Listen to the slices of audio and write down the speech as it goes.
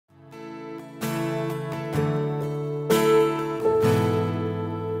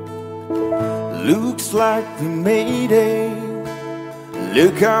Looks like we made it.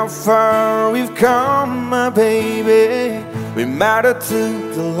 Look how far we've come, my baby. We made it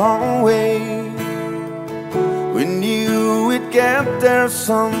to the long way. We knew we'd get there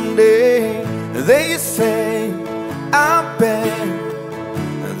someday. They say, I bet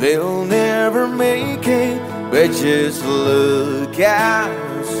they'll never make it, but just look at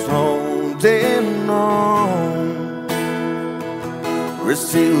us holding on. We're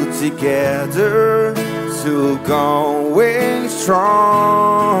still together, still going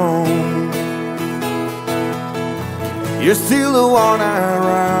strong. You're still the one I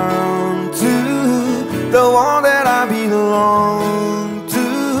run to, the one that I belong to.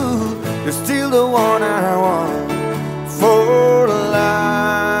 You're still the one I want for life.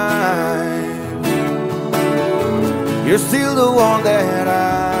 You're still the one that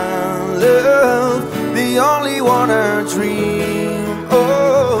I love, the only one I dream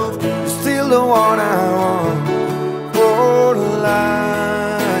of. You're still the one I want for life.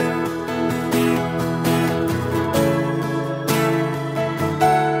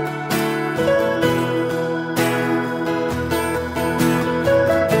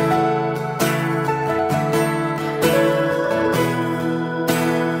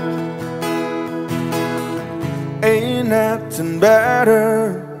 Ain't nothing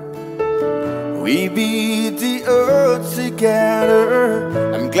better. We beat the earth together.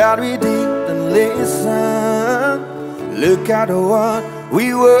 I'm glad we didn't listen. Look at what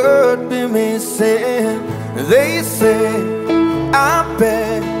we would be missing. They say, I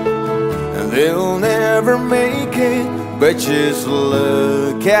bet they'll never make it, but just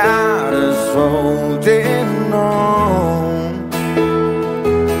look at us holding on.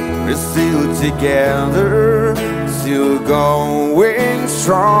 We're still together, still going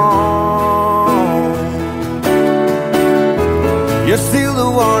strong. You're still the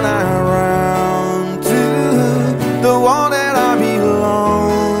one I run to, the one that I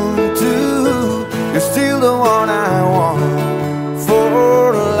belong to. You're still the one I want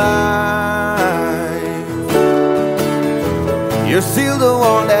for life. You're still the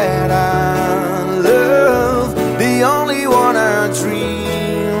one that I love, the only one I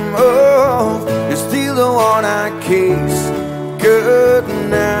dream of. You're still the one I kiss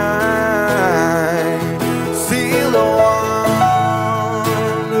goodnight. Still the one.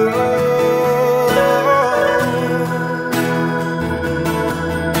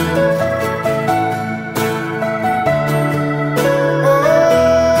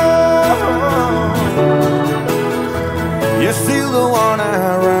 You're still the one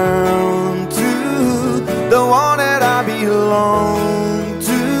I run to, the one that I belong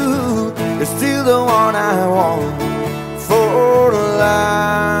to. You're still the one I want for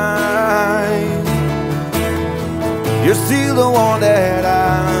life. You're still the one that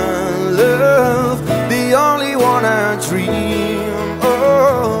I love, the only one I dream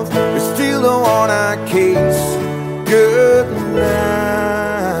of. You're still the one I kiss goodnight.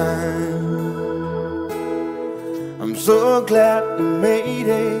 I'm so glad we made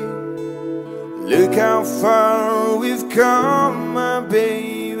it. Look how far we've come, my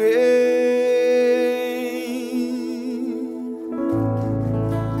baby.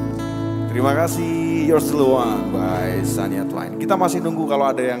 Terima kasih, You're Still the One by Shania Twain. Kita masih nunggu kalau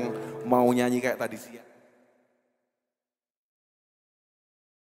ada yang mau nyanyi kayak tadi siang.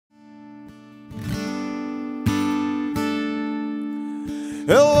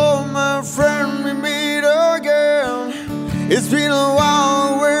 Hello my friend, we meet again. It's been a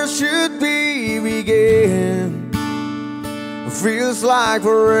while, where should we begin? Feels like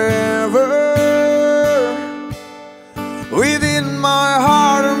forever. Within my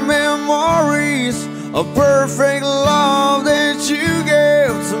heart are memories of perfect love that you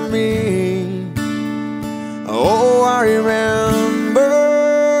gave to me. Oh, I remember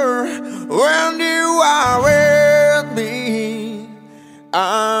when you are with me.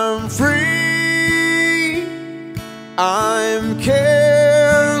 I'm free, I'm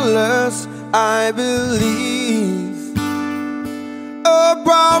careless, I believe.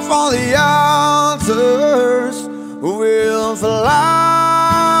 Above all the altars we'll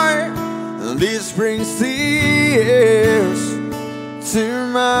fly. This brings tears to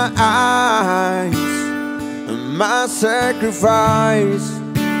my eyes, my sacrifice.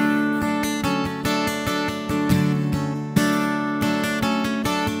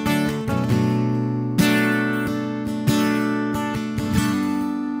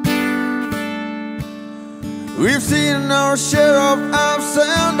 We've seen our share of ups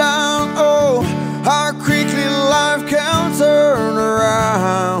and downs. Oh, how quickly life can turn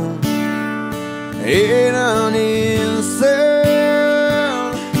around in an instant.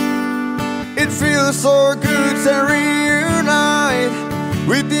 It feels so good to reunite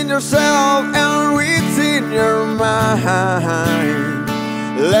within yourself and within your mind.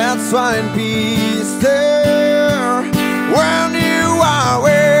 Let's find peace there when you are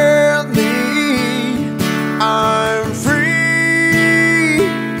with me. I'm free,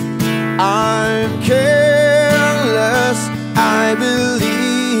 I'm careless, I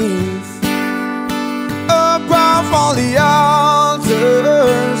believe. Above all the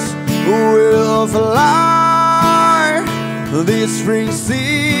altars will fly. This brings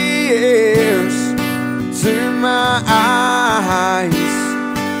tears to my eyes,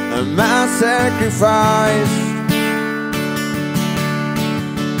 my sacrifice.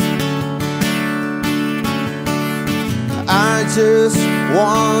 I just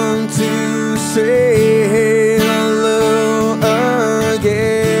want to say hello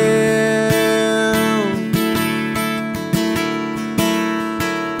again.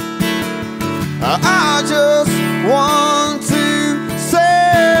 I just want to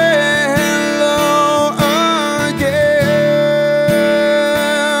say hello again.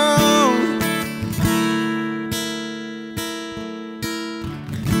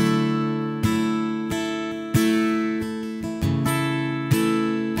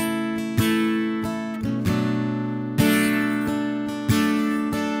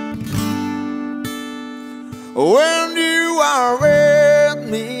 When you are with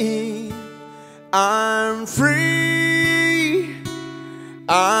me, I'm free,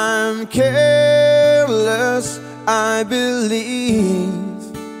 I'm careless, I believe.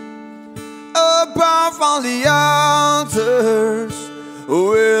 Above all the altars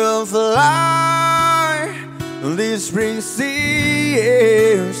will fly. This brings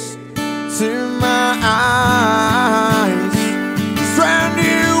tears to my eyes. When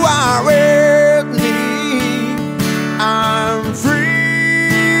you are with me, I'm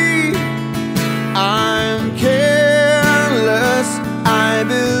free, I'm careless, I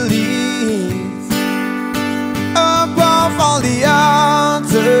believe. Above all the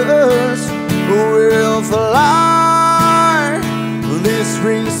altars will fly. This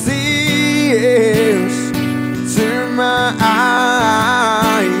brings tears to my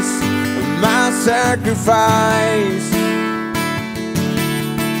eyes, my sacrifice.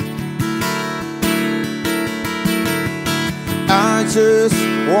 I just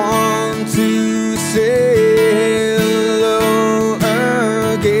want to say hello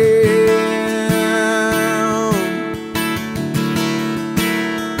again.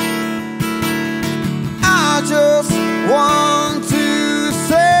 I just want to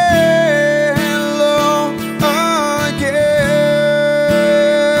say hello again.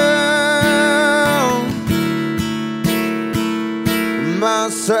 My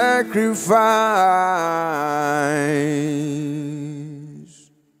sacrifice.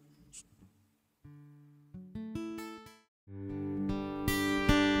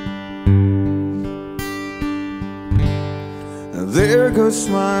 There goes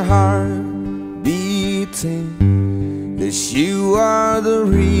my heart beating, 'cause you are the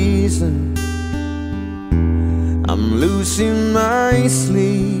reason I'm losing my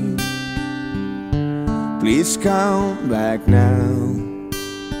sleep. Please come back now.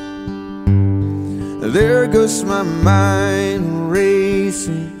 There goes my mind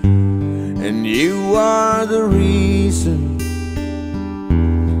racing, and you are the reason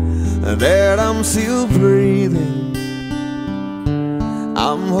that I'm still breathing.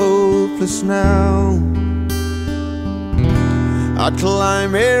 I'm hopeless now. I'd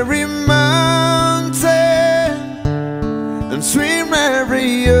climb every mountain and swim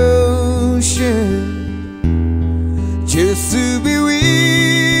every ocean just to be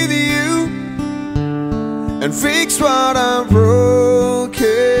with you and fix what I'm broken.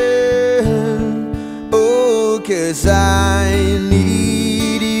 Oh, 'cause I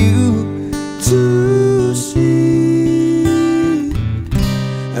need you to see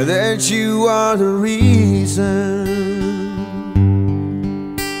that you are the reason.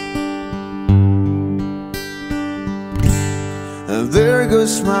 And there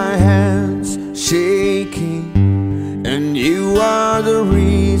goes my hands shaking, and you are the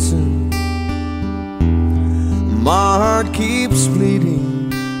reason. My heart keeps bleeding,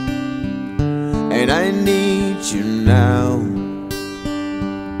 and I need you now.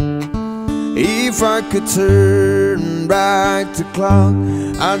 If I could turn back the clock,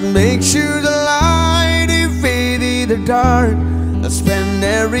 I'd make sure the light invaded the dark. I'd spend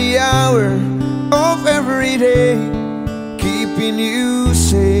every hour of every day keeping you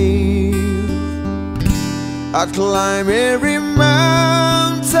safe. I'd climb every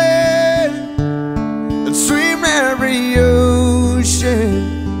mountain and swim every ocean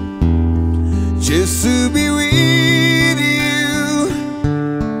just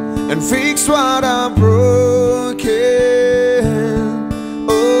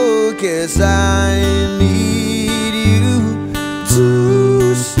 'cause I need you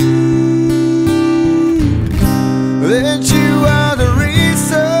to see that you are the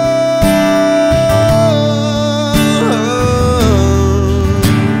reason.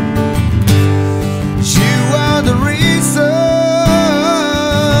 You are the reason.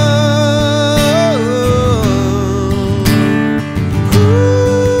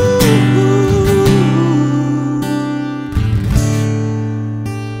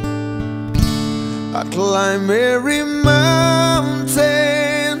 I climb every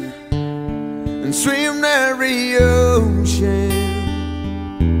mountain and swim every ocean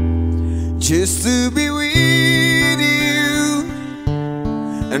just to be with you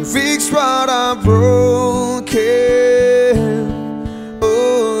and fix what I'm broken.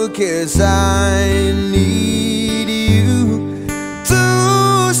 Oh, 'cause I need you to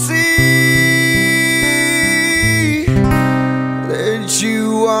see that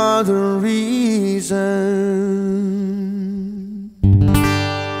you are the reason.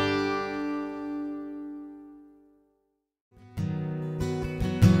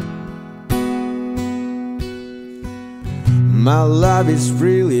 My love is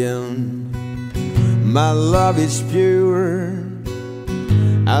brilliant, my love is pure.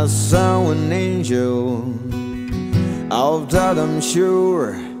 I saw an angel, of that I'm sure.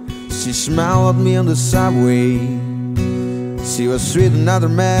 She smiled at me on the subway. She was with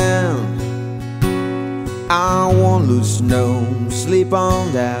another man. I won't lose no sleep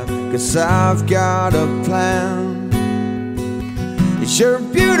on that, 'cause I've got a plan. You're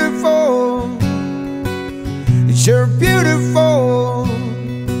beautiful, you're beautiful,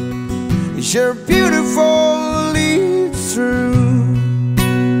 you're beautiful, it's true.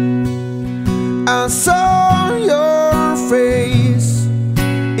 I saw your face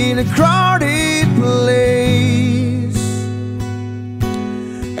in a crowded place,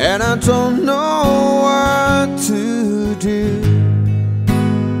 and I don't know what to do,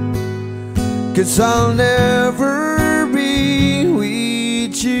 'cause I'll never be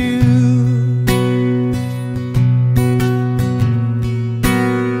with you.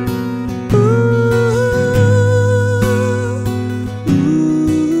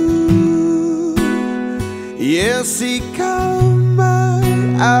 Yes, he caught my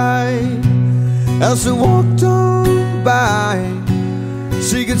eye as I walked on by.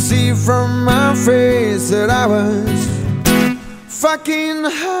 She could see from my face that I was fucking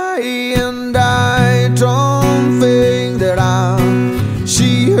high, and I don't think that I'll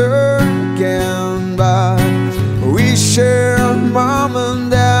see her again, but we share a moment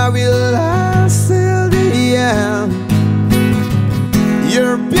that will last till the end.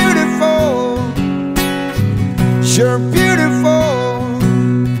 You're beautiful, you're beautiful,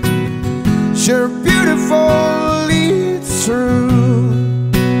 you're beautiful, it's true.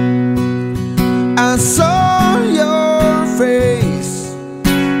 I saw your face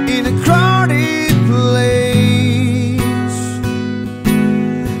in a crowded place,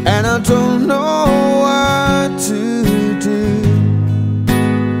 and I don't know what to do,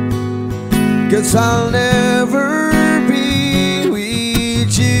 'cause I'll never be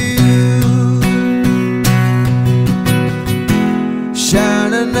with you.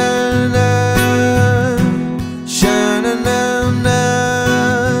 Sha-na-na-na, sha-na-na-na,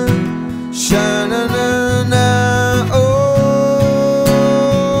 sha-na-na-na, oh.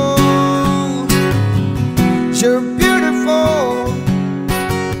 You're beautiful,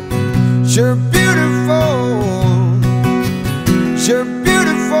 you're beautiful, you're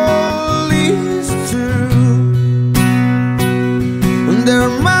beautiful, it's true. And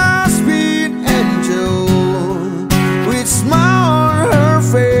there must be an angel with smile on her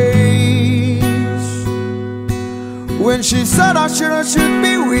face when she said I should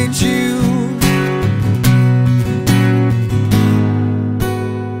be with you.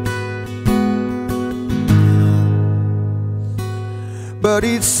 But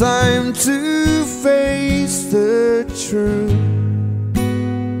it's time to face the truth.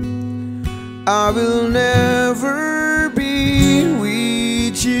 I will never be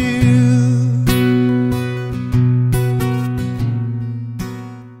with you.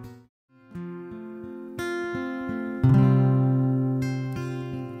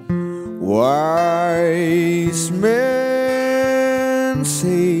 Wise men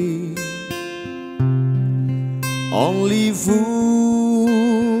say only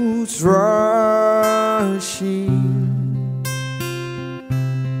fools rush in,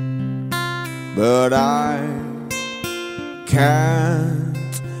 but I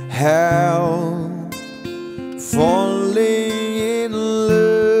can't help falling in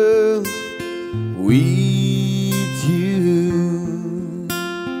love with you.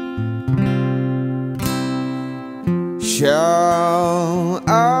 shall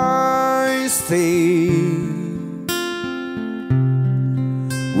I stay?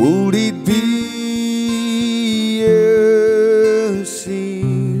 Would it be a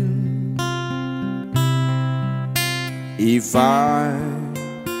sin if I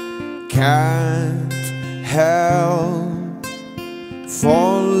can't help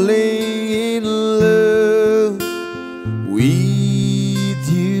falling in love with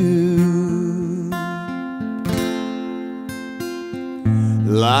you?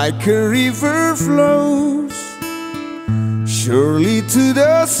 Like a river flows surely to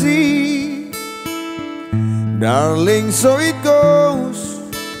the sea, darling, so it goes.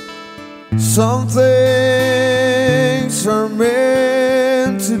 Some things are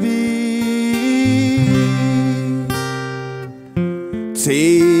meant to be.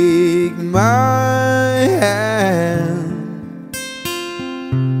 Take my hand,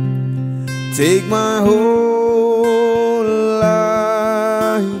 take my whole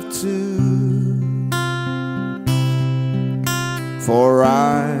life too, for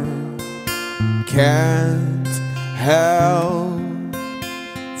I can't help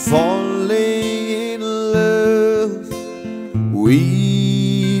falling in love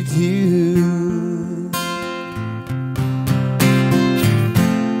with you.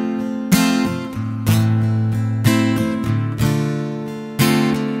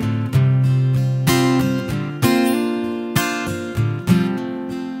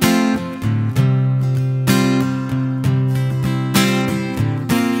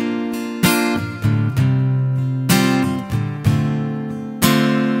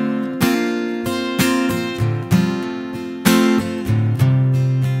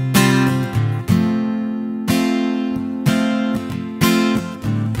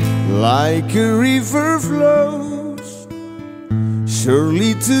 Like a river flows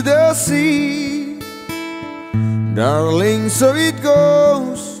surely to the sea, darling, so it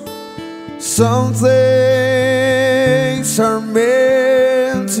goes. Some things are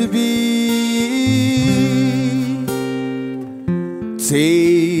meant to be.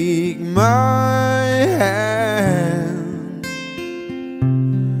 Take my hand,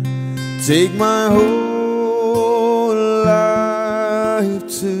 take my whole life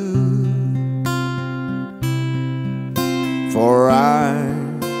too, for I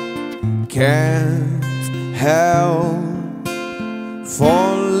can't help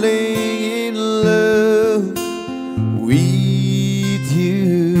falling in love with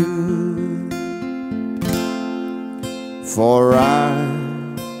you, for I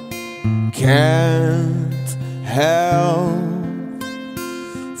can't help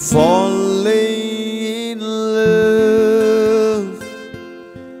falling in love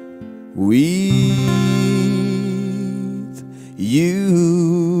with you.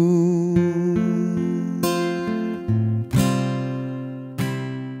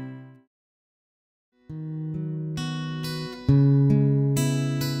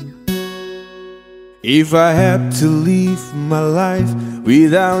 If I had to live my life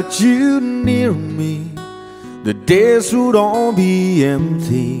without you near me, the days would all be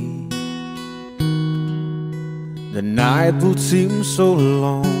empty. The night would seem so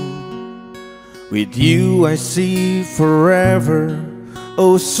long. With you I see forever,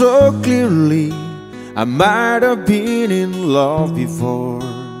 oh so clearly. I might have been in love before,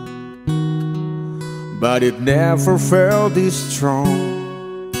 but it never felt this strong.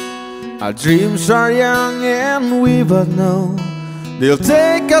 Our dreams are young and we both know they'll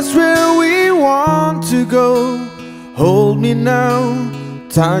take us where we want to go. Hold me now,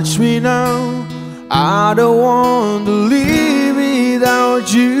 touch me now, I don't want to live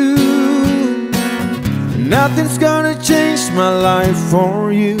without you. Nothing's gonna change my life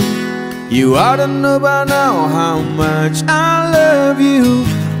for you. You ought to know by now how much I love you.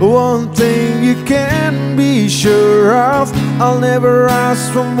 One thing you can be sure of, I'll never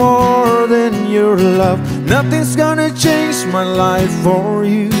ask for more than your love. Nothing's gonna change my life for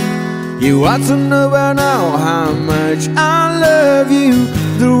you. You ought to know by now how much I love you.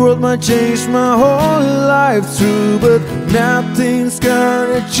 The world might change my whole life through, but nothing's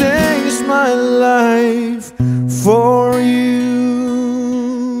gonna change my life for you.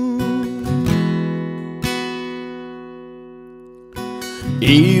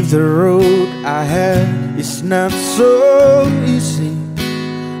 If the road ahead is not so easy,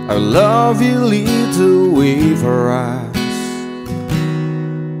 our love will lead the way for us.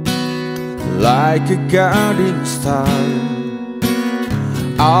 Like a guiding star,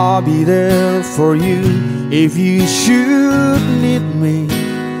 I'll be there for you if you should need me.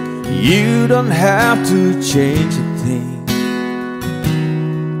 You don't have to change a thing.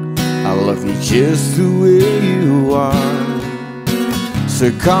 I'll love you just the way you are.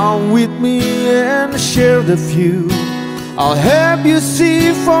 So come with me and share the view. I'll help you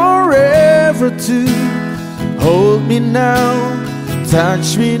see forever too. Hold me now,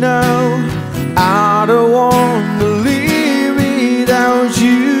 touch me now. I don't want to live without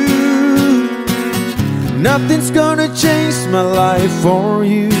you. Nothing's gonna change my life for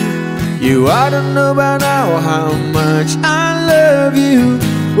you. You ought to know by now how much I love you.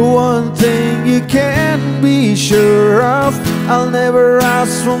 One thing you can be sure of, I'll never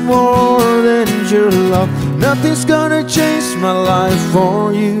ask for more than your love. Nothing's gonna change my life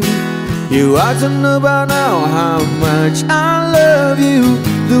for you. You ought to know by now how much I love you.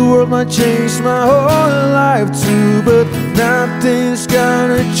 The world might change my whole life too, but nothing's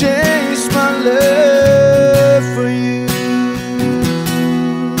gonna change my love for you.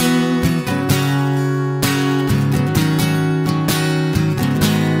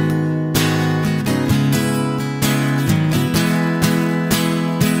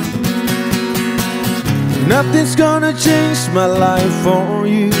 Nothing's gonna change my life for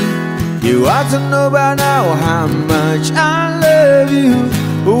you. You ought to know by now how much I love you.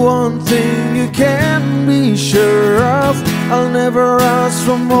 One thing you can be sure of, I'll never ask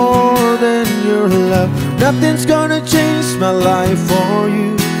for more than your love. Nothing's gonna change my life for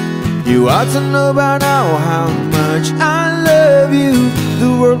you. You ought to know by now how much I love you. The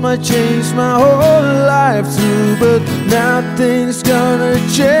world might change my whole life too, but nothing's gonna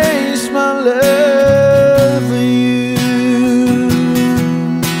change my love for you.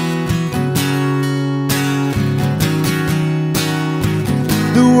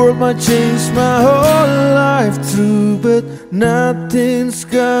 The world might change my whole life too, but nothing's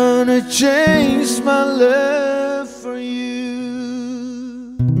gonna change my love for you.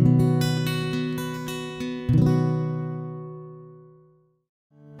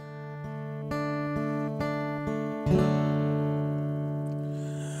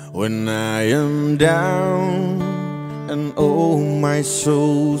 When I am down and oh my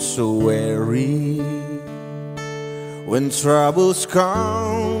soul so weary, when troubles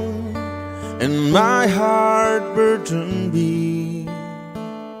come and my heart burden be,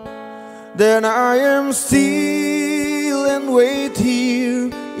 then I am still and wait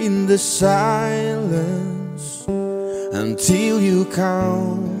here in the silence until you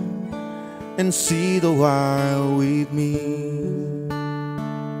come and see the while with me.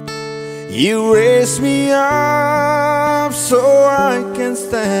 You raise me up so I can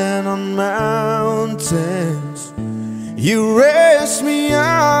stand on mountains. You raise me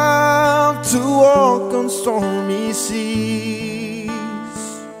up to walk on stormy seas.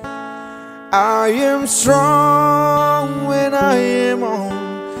 I am strong when I am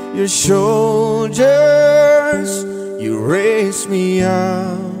on your shoulders. You raise me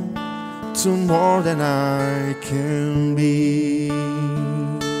up to more than I can be.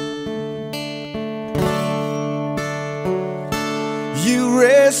 You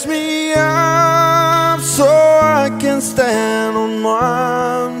raise me up so I can stand on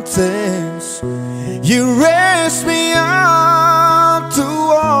mountains. You raise me up to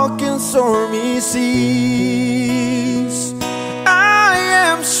walk in stormy seas. I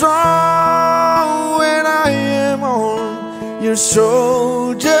am strong when I am on your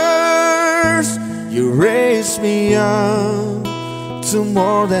shoulders. You raise me up to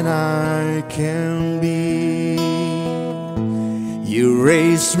more than I can be. You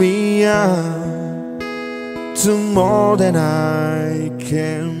raise me up to more than I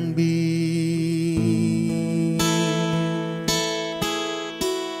can be.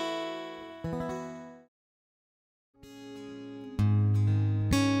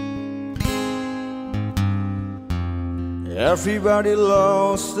 Everybody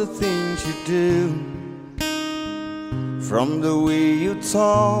loves the things you do, from the way you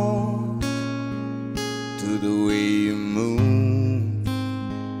talk to the way you move.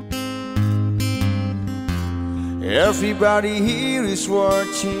 Everybody here is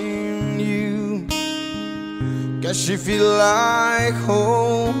watching you, 'cause you feel like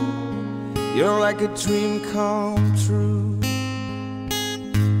home. You're like a dream come true.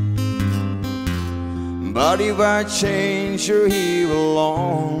 But if I change, you're here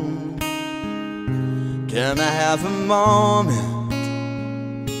alone. Can I have a moment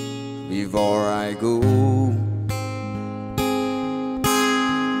before I go?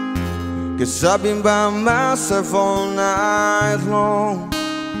 'Cause I've been by myself all night long,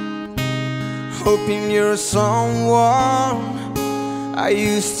 hoping you're someone I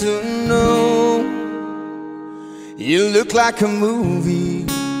used to know. You look like a movie,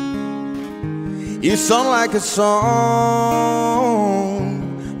 you sound like a song,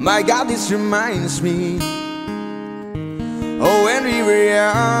 My God, this reminds me, oh, when we were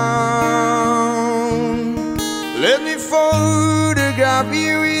young. Let me photograph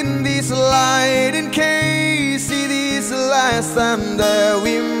you in this light, in case it is the last time that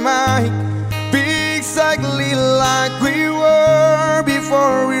we might be exactly like we were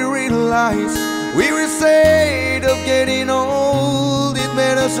before we realized we were afraid of getting old. It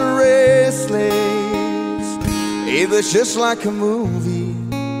made us restless. It was just like a movie.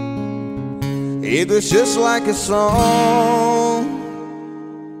 It was just like a song.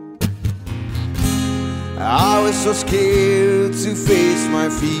 I was so scared to face my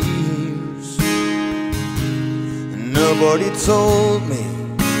fears. Nobody told me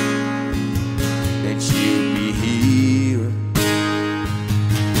that you'd be here.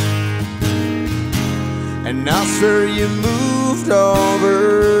 And after you moved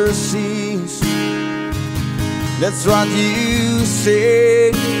overseas, that's what you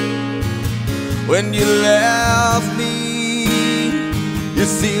said when you left me. You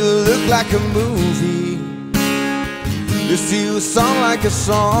still look like a movie. You still sound like a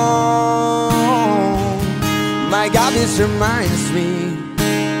song. My God, this reminds me,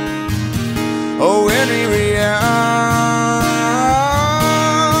 oh, when we were young.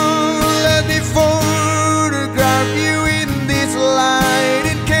 Let me photograph you in this light,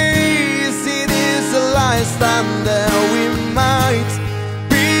 in case it is the last time that we might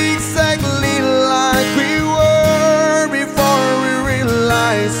be exactly like we were before we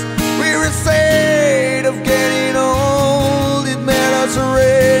realized we were afraid of getting old.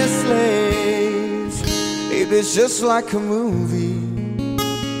 Restless. It was just like a movie.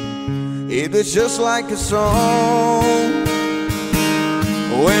 It was just like a song.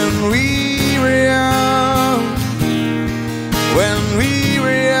 When we were young, when we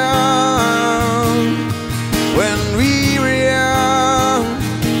were young, when we were young,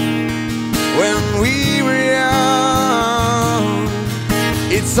 when we were young.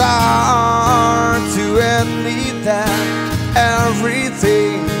 It's hard to admit that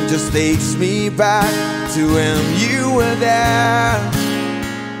everything just takes me back to when you were there,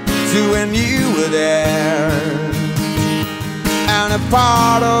 to when you were there. And a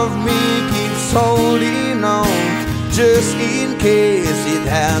part of me keeps holding on, just in case it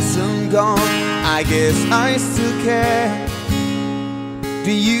hasn't gone. I guess I still care.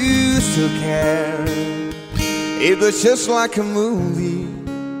 Do you still care? It was just like a movie.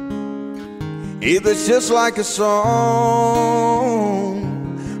 It was just like a song.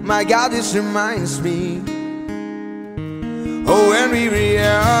 My God, this reminds me, oh, when we were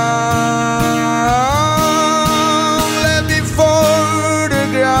young. Let me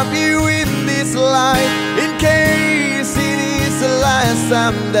photograph you in this light, in case it is the last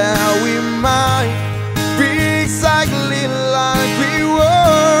time that we might be exactly like we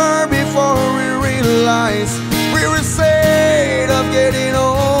were before we realized we were afraid of getting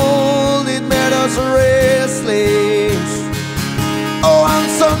old. It made us restless. Oh, I'm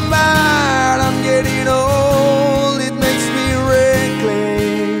so mad I'm getting old. It makes me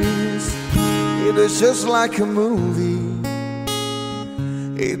reckless. It was just like a movie.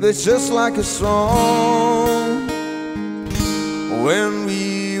 It was just like a song. When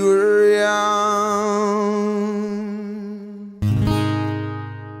we were young.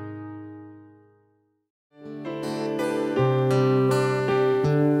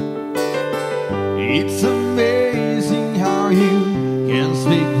 It's amazing how you can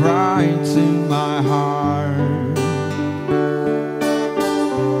speak right to my heart.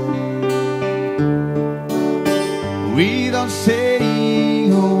 Without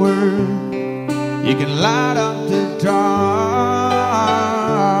saying a word, you can light up the dark.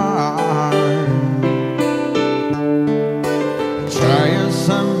 Try as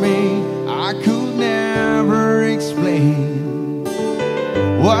I may, I could never explain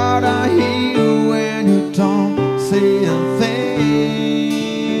what I hear when you don't say a thing.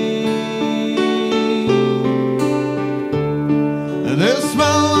 The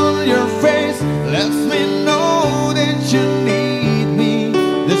smile on your face lets me know that you need me.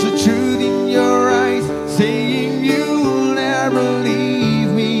 There's a truth in your eyes saying you'll never leave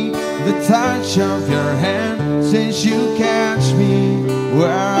me. The touch of your hand says you catch me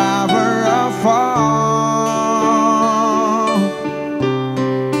wherever I fall.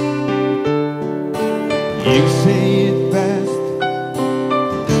 You say it best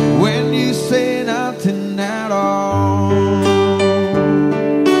when you say nothing at all.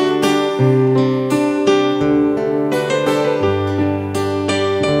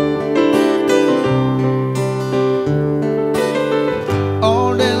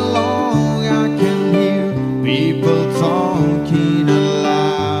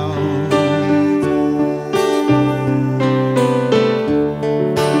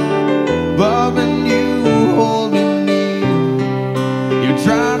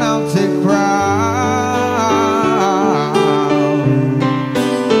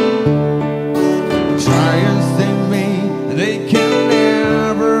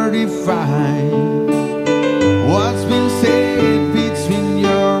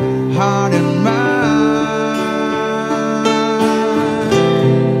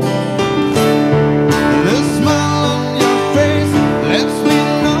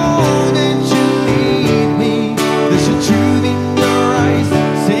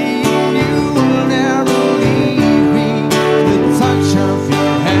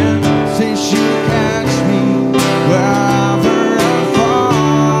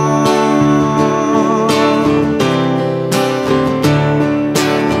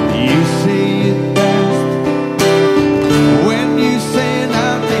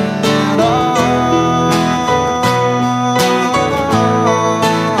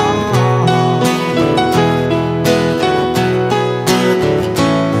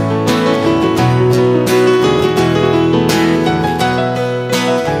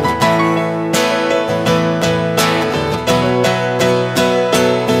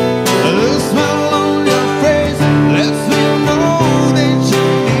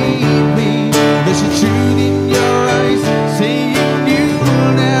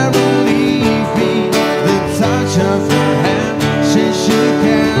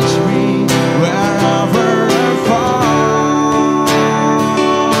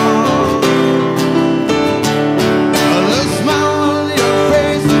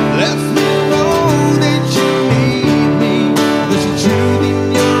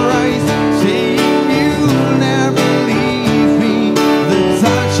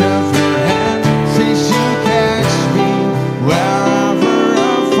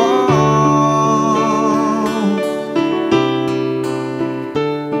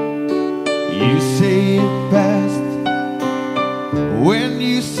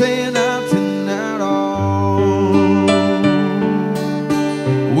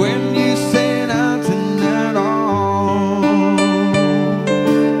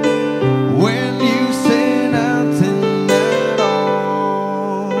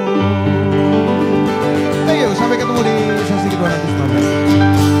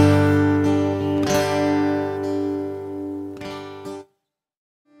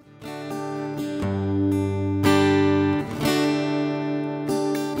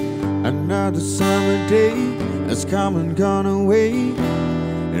 come and gone away,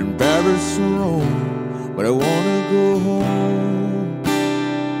 in Paris or Rome, but I wanna go home.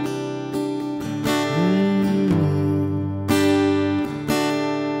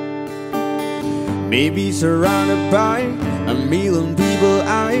 Maybe surrounded by a million people,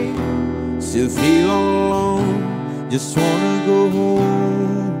 I still feel all alone, just wanna go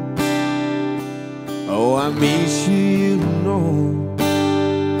home. Oh, I miss you, you know.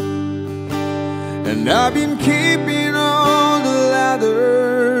 And I've been keeping all the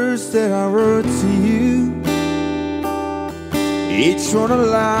letters that I wrote to you, each one a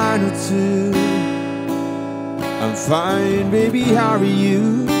line or two. I'm fine, baby, how are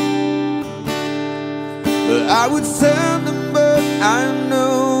you? But I would send them, but I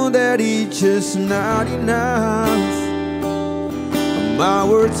know that it's just not enough. My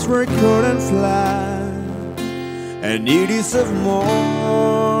words were cold and fly, and you deserve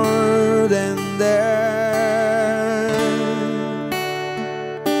more than that.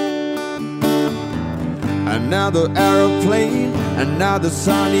 Another aeroplane, another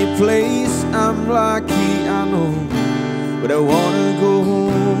sunny place. I'm lucky, I know, but I wanna go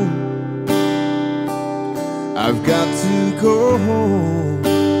home. I've got to go home.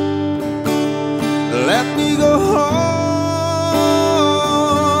 Let me go home.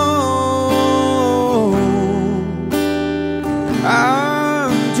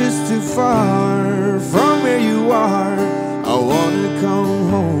 I'm just too far from where you are. I wanna come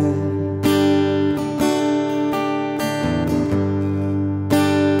home.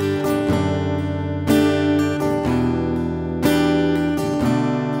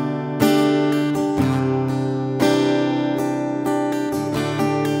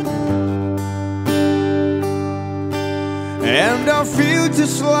 And I feel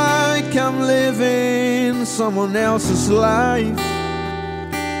just like I'm living someone else's life.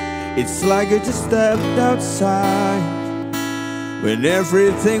 It's like I just stepped outside when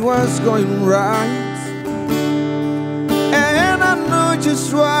everything was going right. And I know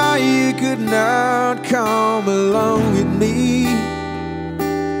just why you could not come along with me.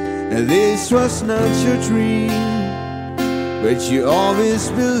 And this was not your dream, but you always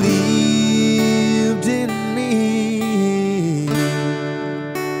believed in me.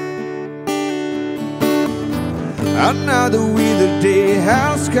 Another winter day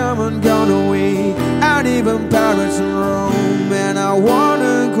has come and gone away, and even Paris and Rome, and I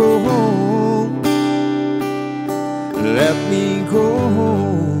wanna go home. Let me go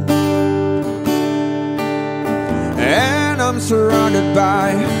home. And I'm surrounded by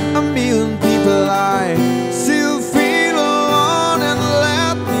a million people, I still feel alone, and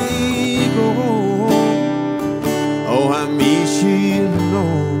let me go home. Oh, I miss you, you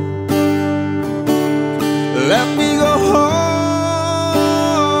know. Let me go home.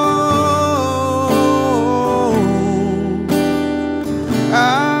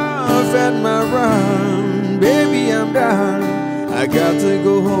 I've had my run, baby, I'm done. I got to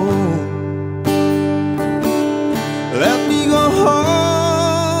go home. Let me go home.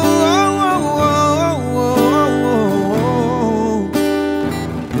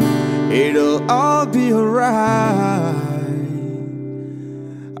 It'll all be alright.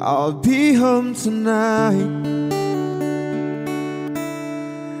 I'll be home tonight.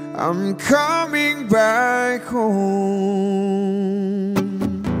 I'm coming back home.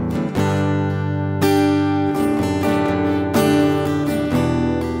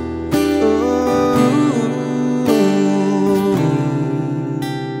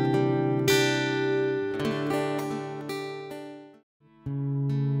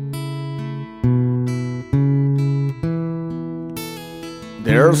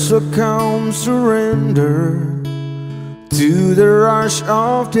 There's a calm surrender to the rush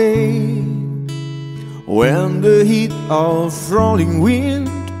of day, when the heat of rolling wind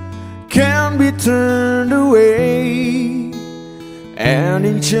can be turned away. An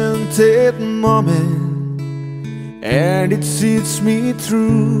enchanted moment, and it sees me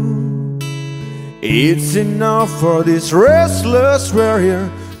through. It's enough for this restless warrior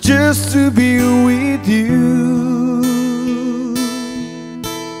just to be with you.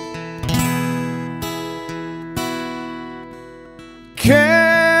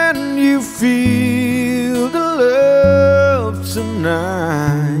 Can you feel the love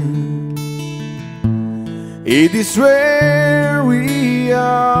tonight? It is where we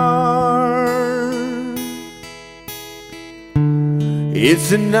are.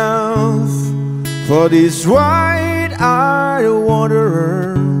 It's enough for this wide-eyed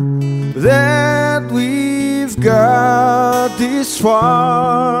wanderer that we've got this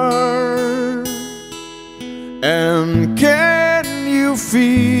far. And can you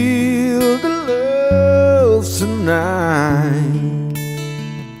feel the love tonight? tonight,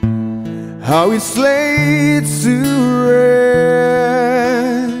 how it's laid to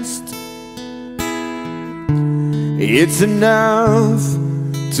rest. It's enough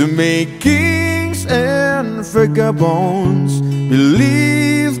to make kings and vagabonds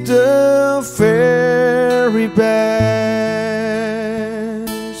believe the very best.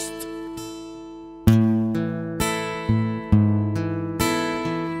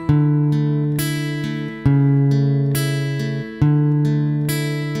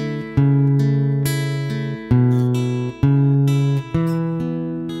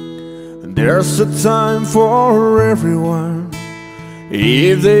 There's a time for everyone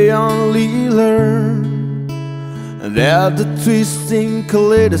if they only learn that the twisting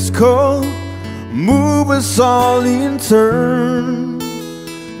kaleidoscope moves us all in turn.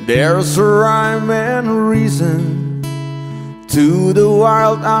 There's a rhyme and reason to the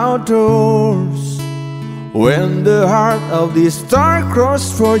wild outdoors when the heart of this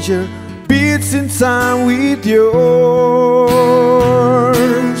star-crossed Voyager beats in time with yours.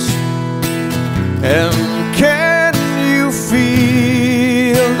 And can you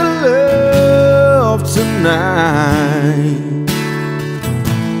feel the love tonight?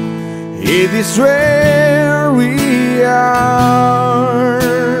 It is where we are.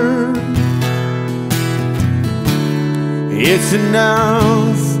 It's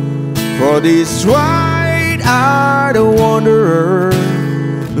enough for this wide-eyed wanderer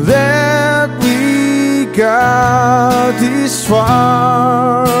that we got this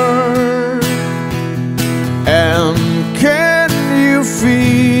far. And can you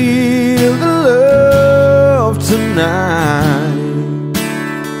feel the love tonight?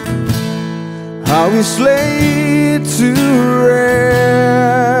 How it's laid to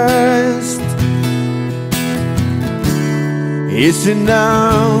rest. It's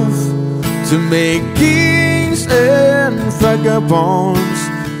enough to make kings and vagabonds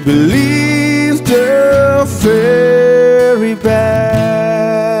believe the very best.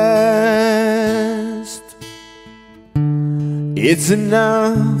 It's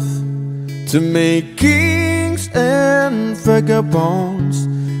enough to make kings and vagabonds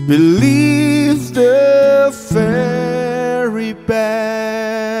believe the very best.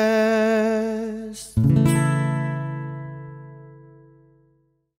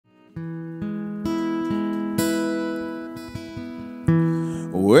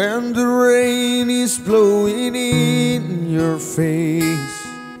 When the rain is blowing in your face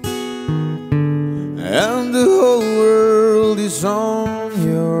and the whole world is on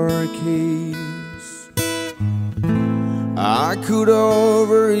your case, I could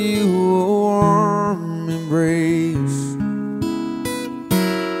offer you a warm embrace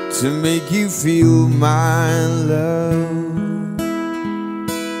to make you feel my love.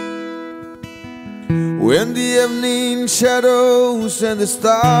 When the evening shadows and the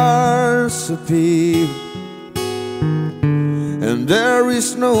stars appear and there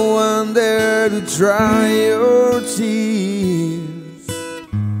is no one there to dry your tears,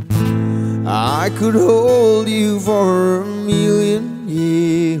 I could hold you for 1,000,000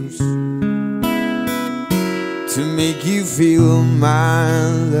 years to make you feel my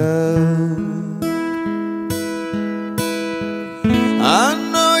love. I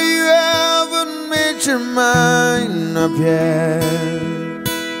know you haven't made your mind up yet,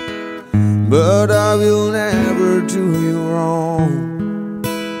 but I will never do you wrong.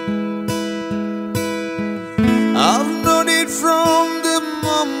 I've known it from the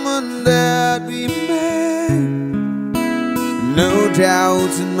moment that we met. No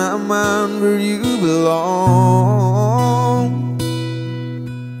doubt in my mind where you belong.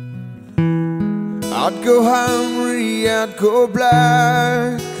 I'd go hungry, I'd go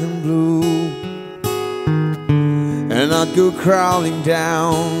black and blue, and I'd go crawling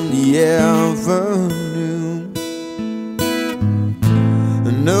down the avenue.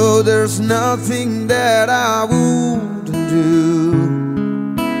 I know there's nothing that I wouldn't do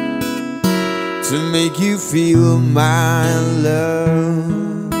to make you feel my love.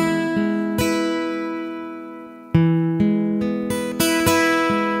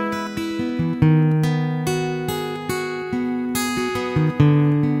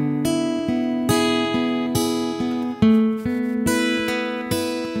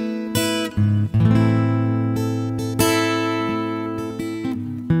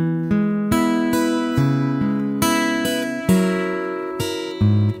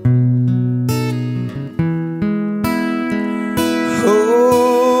 Oh,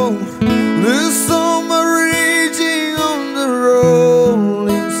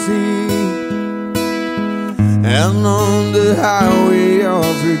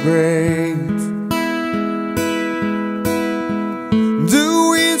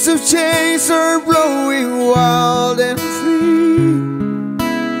 of change are blowing wild and free.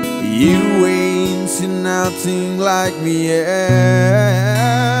 You ain't seen nothing like me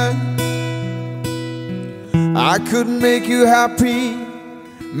yet. I could make you happy,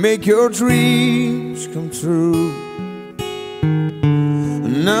 make your dreams come true.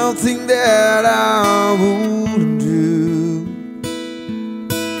 Nothing that I wouldn't do.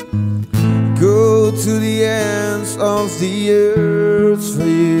 Go to the ends of the earth for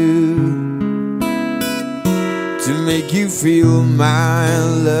you, to make you feel my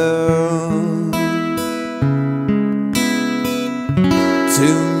love, to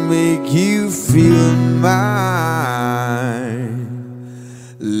make you feel my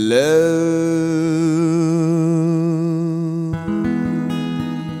love.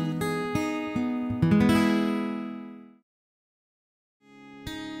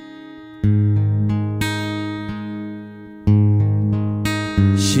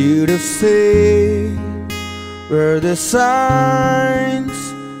 Should have stayed where the signs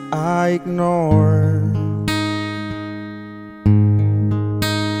I ignored.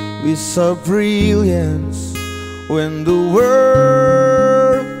 We saw brilliance when the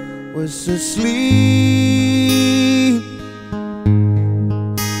world was asleep.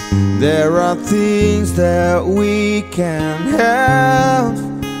 There are things that we can't have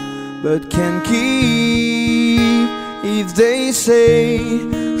but can keep. If they say,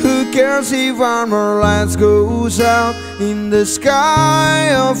 who cares if armor lights goes out in the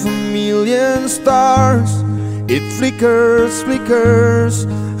sky of a million stars? It flickers, flickers.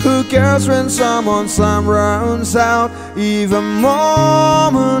 Who cares when someone's time runs out? If a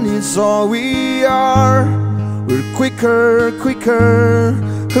moment is all we are, we're quicker, quicker.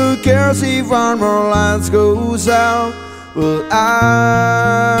 Who cares if armor lights goes out? Well,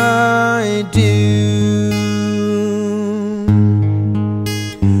 I do.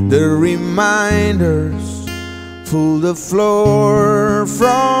 The reminders pull the floor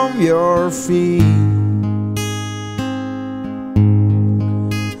from your feet.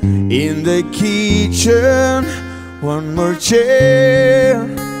 In the kitchen, one more chair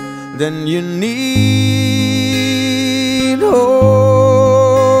than you need.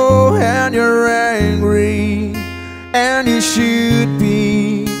 Oh, and you're angry, and you should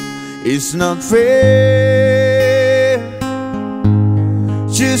be. It's not fair.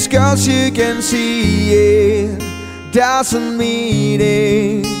 Just 'cause you can see it doesn't mean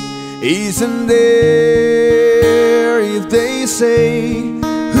it isn't there. If they say,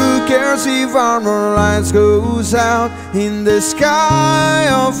 who cares if armor lights goes out in the sky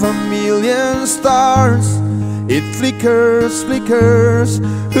of a million stars? It flickers, flickers.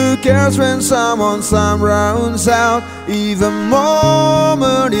 Who cares when someone's time runs out? If a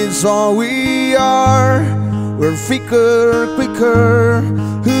moment is all we are, we're quicker, quicker.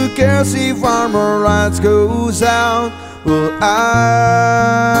 Who cares if armor lights goes out? Well,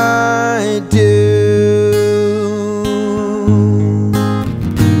 I do.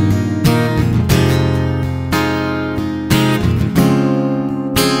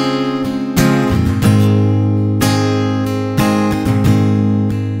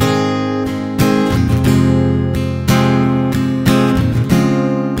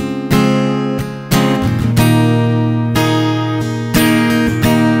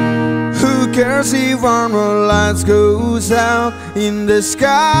 Who cares if armor lights goes out in the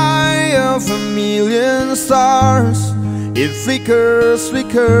sky of a million stars? It flickers,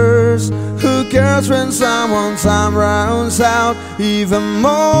 flickers. Who cares when someone's time runs out? If a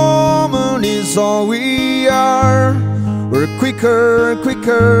moment is all we are, we're quicker,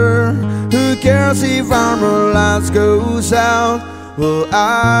 quicker. Who cares if armor lights goes out? Well,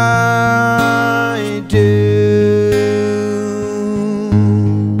 I do.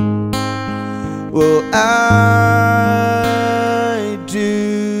 Well, I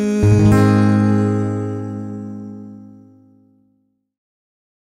do.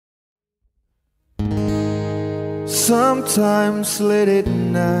 Sometimes late at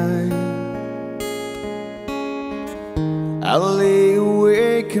night, I lay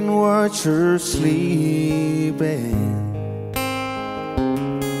awake and watch her sleeping.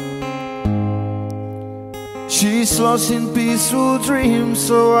 She's lost in peaceful dreams,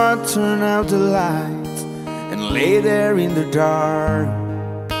 so I turn out the lights and lay there in the dark.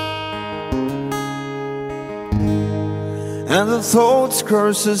 And the thoughts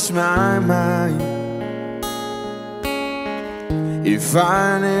crosses my mind, if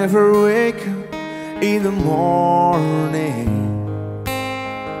I never wake up in the morning,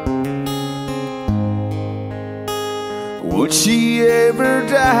 would she ever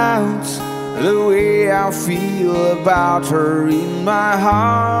doubt the way I feel about her in my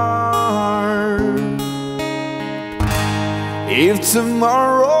heart. If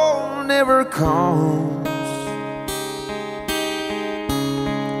tomorrow never comes,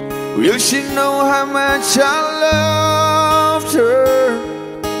 will she know how much I loved her?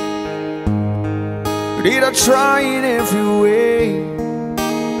 Did I try in every way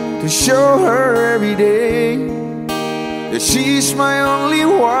to show her every day that she's my only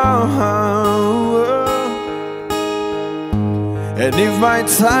one? And if my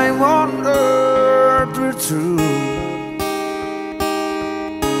time on earth were true,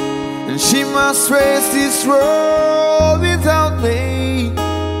 and she must face this world without me,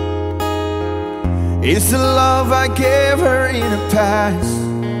 is the love I gave her in the past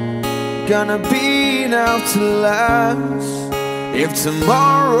gonna be enough to last if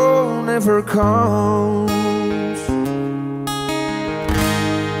tomorrow never comes?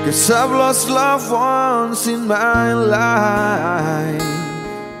 'Cause I've lost loved ones in my life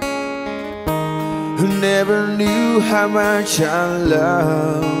who never knew how much I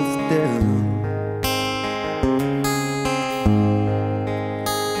loved them.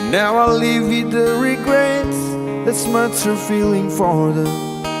 Now I live with the regrets that's much a feeling for them,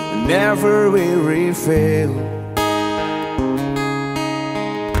 never will fail.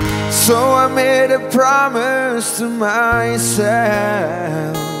 So I made a promise to myself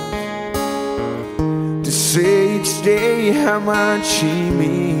to say each day how much she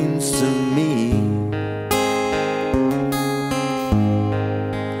means to me,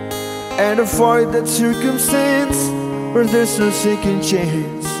 and avoid that circumstance where there's no second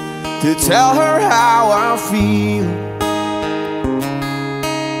chance to tell her how I feel.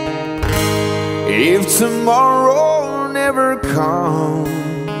 If tomorrow never comes,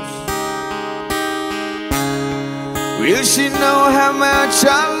 will she know how much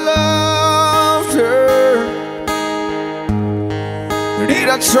I loved her? Did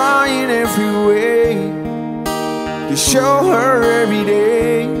I try in every way to show her every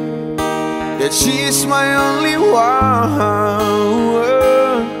day that she is my only one?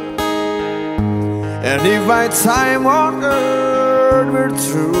 And if my time on earth were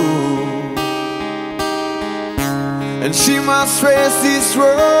true, and she must face this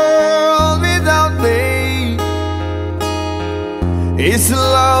world without me, is the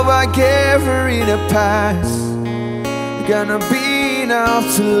love I gave her in the past gonna be enough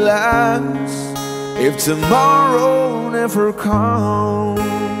to last if tomorrow never comes?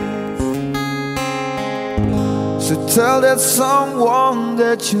 So tell that someone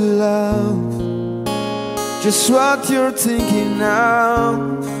that you love just what you're thinking now,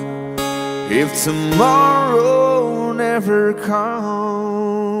 if tomorrow never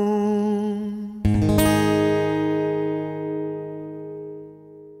comes.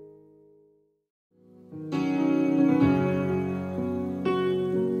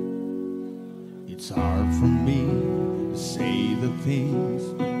 It's hard for me to say the things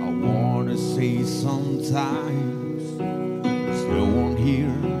I wanna say sometimes. There's no one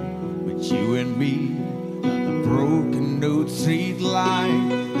here but you and me, and the broken notes street light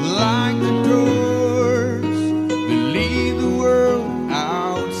like the doors that leave the world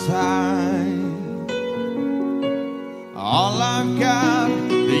outside. All I've got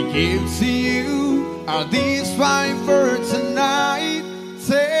to give to you are these 5 words tonight.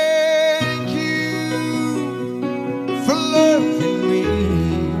 Thank you for loving me,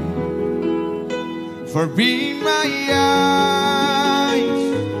 for being my eyes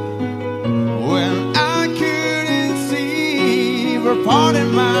when I couldn't see, for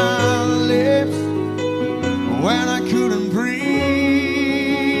parting my lips when I couldn't breathe.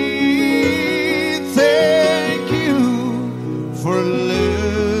 Thank you for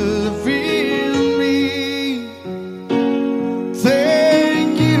loving me.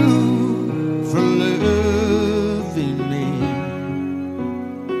 Thank you for loving me.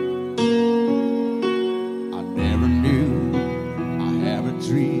 I never knew I had a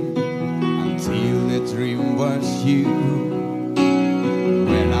dream until the dream was you.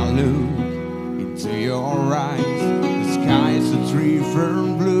 When I look into your eyes, the sky is a river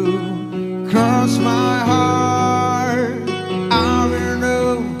blue. Cross my heart, I will know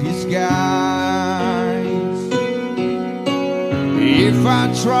disguise. If I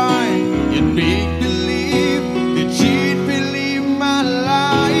try and make believe that you'd believe my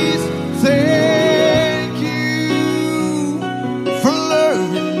lies. Thank you for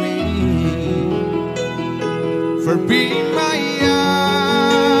loving me, for being my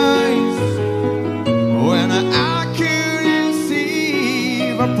eyes when I couldn't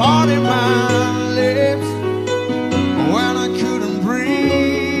see, for parting my lips when I couldn't breathe.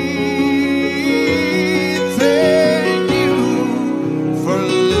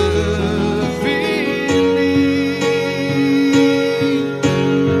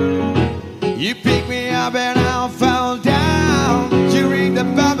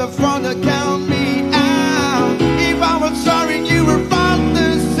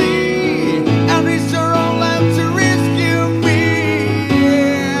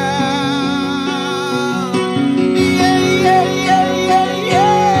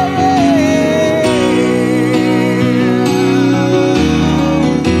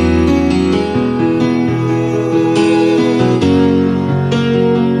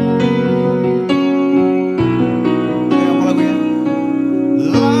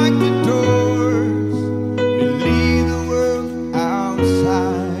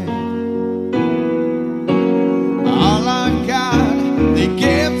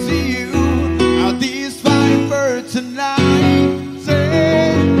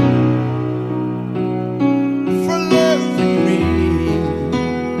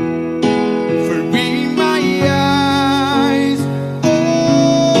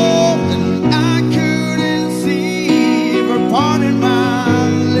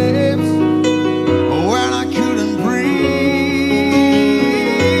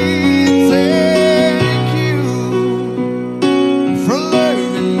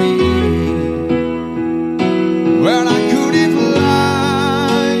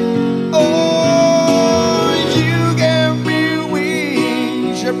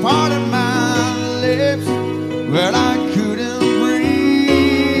 she parted my lips, but I couldn't breathe.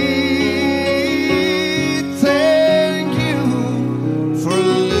 Thank you for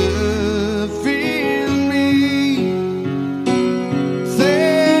loving me.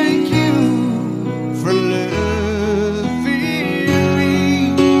 Thank you for loving me.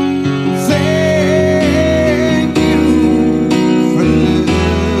 Thank you for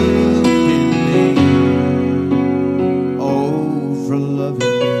loving me. Oh, for loving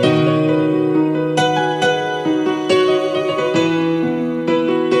me.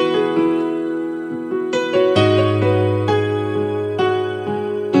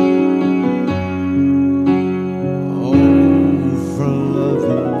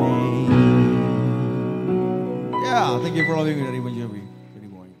 Thank you for loving me, everyone. Jovi.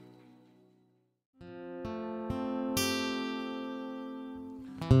 Good morning.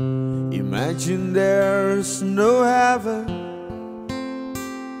 Imagine there's no heaven.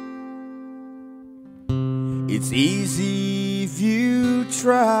 It's easy if you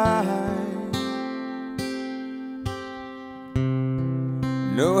try.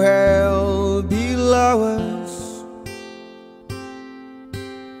 No hell below us.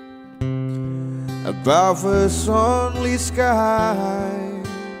 Above us only sky.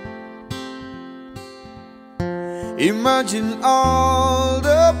 Imagine all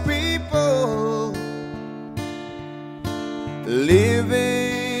the people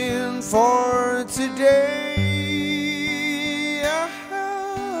living for today.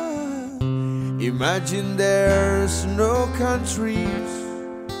 Imagine there's no countries.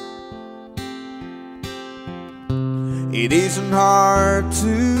 It isn't hard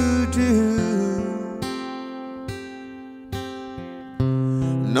to do.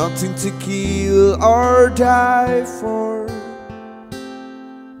 Nothing to kill or die for,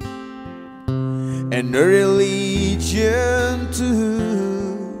 and a religion too.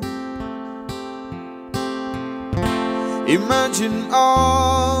 Imagine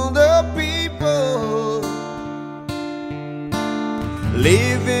all the people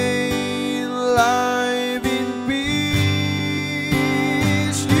living life in peace.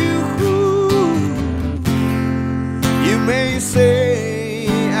 You may say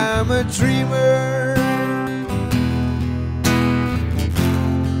I'm a dreamer,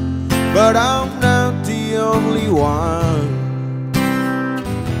 but I'm not the only one.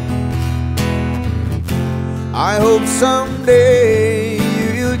 I hope someday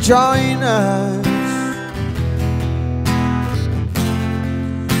you'll join us,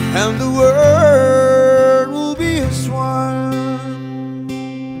 and the world will be as one.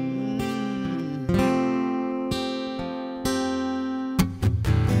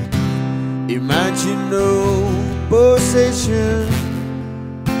 Imagine no possession.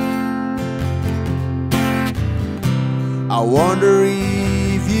 I wonder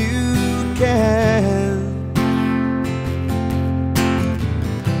if you can.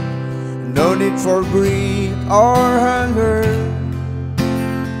 No need for greed or hunger.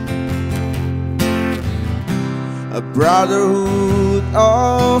 A brotherhood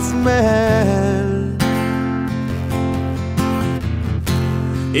of men.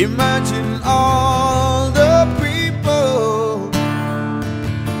 Imagine all the people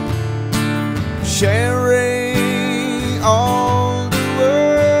sharing all the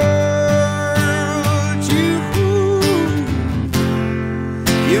world.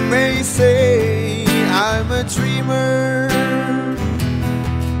 You may say I'm a dreamer,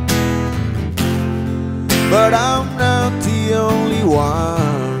 but I'm not the only one.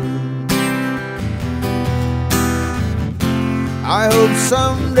 I hope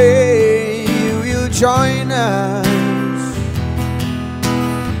someday you will join us,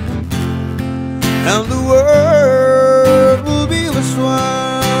 and the world will be as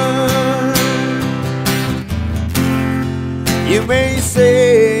one. You may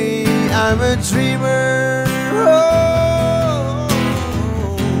say I'm a dreamer, oh,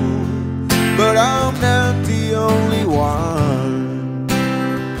 but I'm not the only one.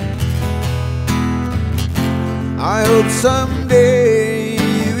 I hope someday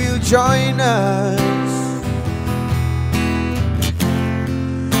you will join us,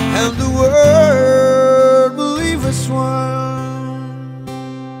 and the world will leave us one.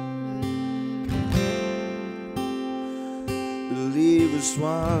 Leave us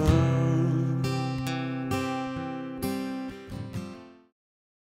one.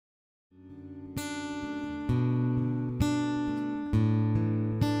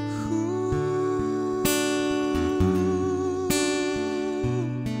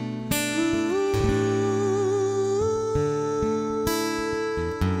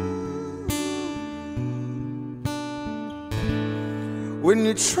 when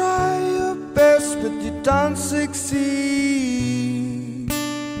you try your best but you don't succeed,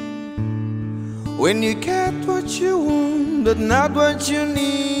 when you get what you want but not what you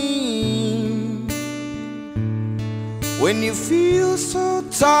need, when you feel so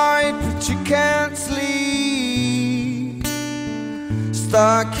tired but you can't sleep,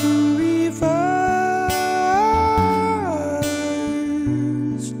 stuck in reverse,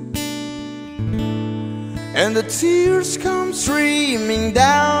 and the tears come streaming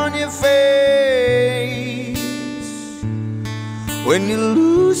down your face, when you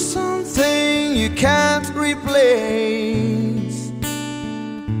lose something you can't replace,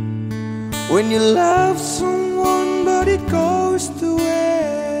 when you love someone but it goes to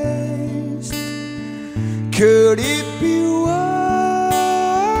waste. Could it be worse?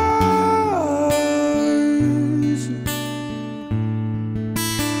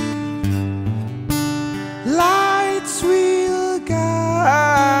 Lights will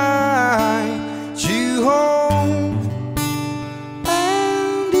guide you home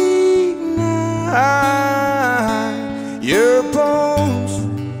and ignite your bones,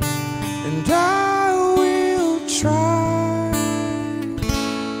 and I will try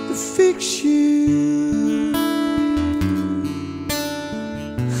to fix you.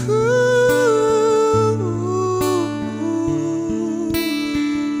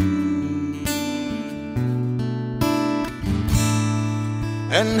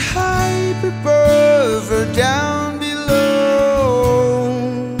 And happy birthday down below,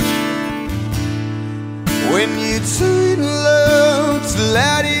 when you're too in love to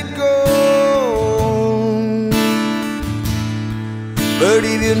let it go. But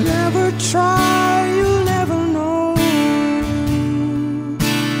if you never try, you'll never know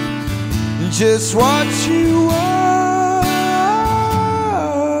just what you want.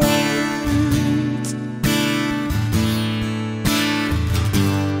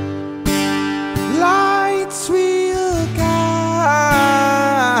 Lights will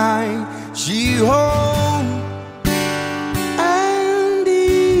guide you home and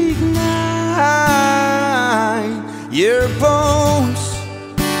ignite your bones,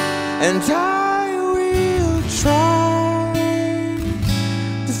 and I will try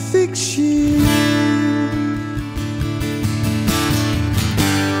to fix you.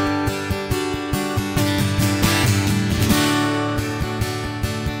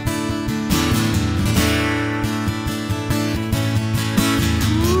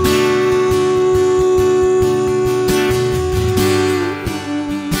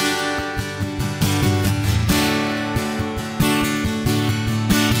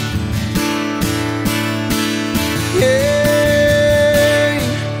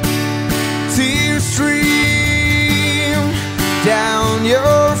 Down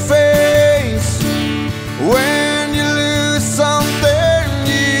your face when you lose something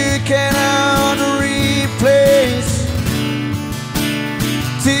you cannot replace.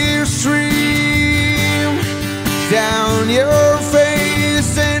 Tears stream down your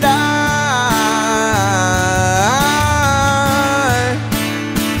face, and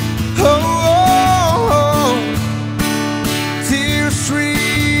tears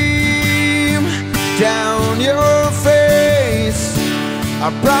stream down your face. I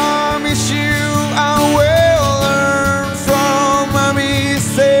promise you I will learn from my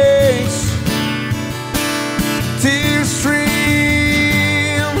mistakes. Tears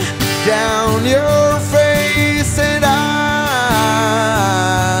stream down your face, and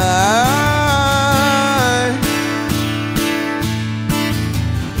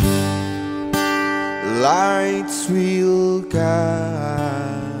lights will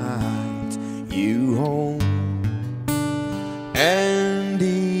guide you home and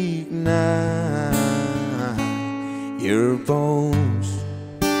ignite your bones,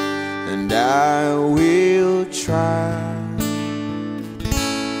 and I will try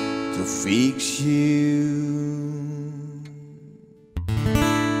to fix you.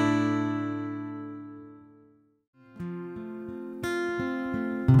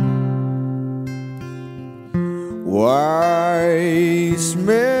 Wise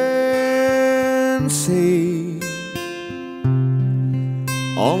men say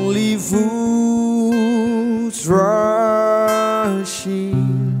only fools rush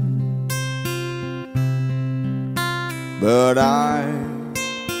in, but I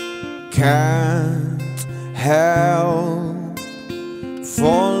can't help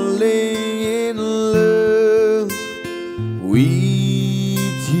falling in love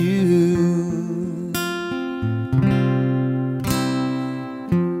with you.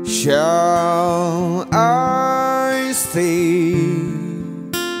 Shall I stay?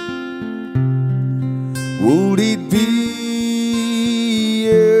 Would it be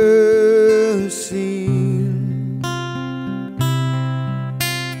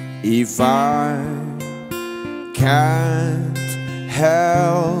I can't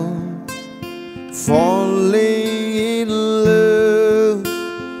help falling in love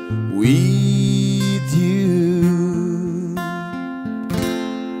with you,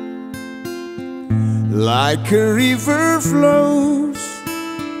 like a river flows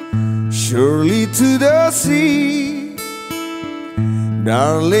surely to the sea,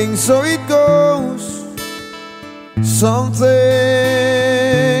 darling, so it goes. Some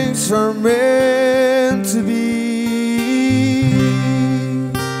things are meant to be.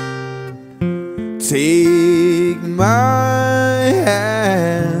 Take my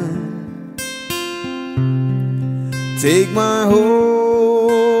hand, take my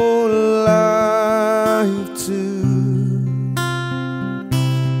whole life too,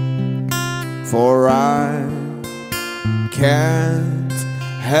 for I can't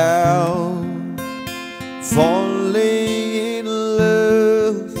help falling in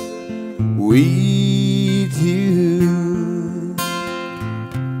love with you.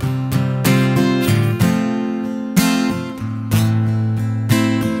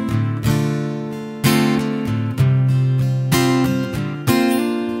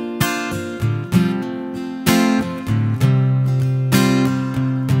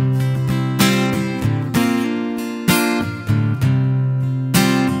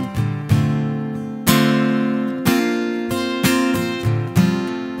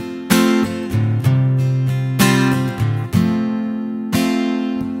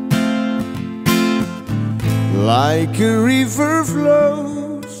 Like a river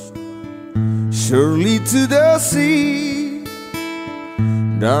flows surely to the sea,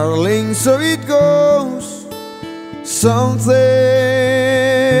 darling, so it goes. Some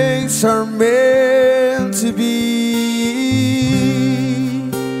things are meant to be.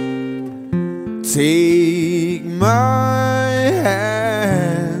 Take my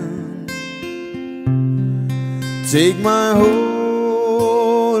hand, take my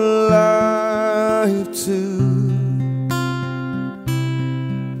whole life too,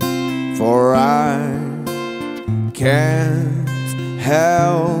 for I can't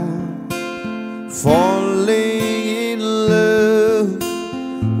help falling in love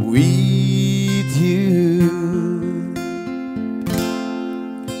with you,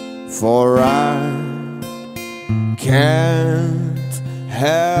 for I can't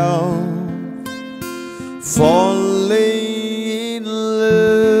help falling in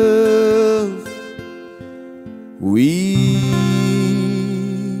love with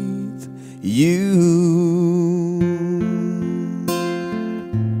you.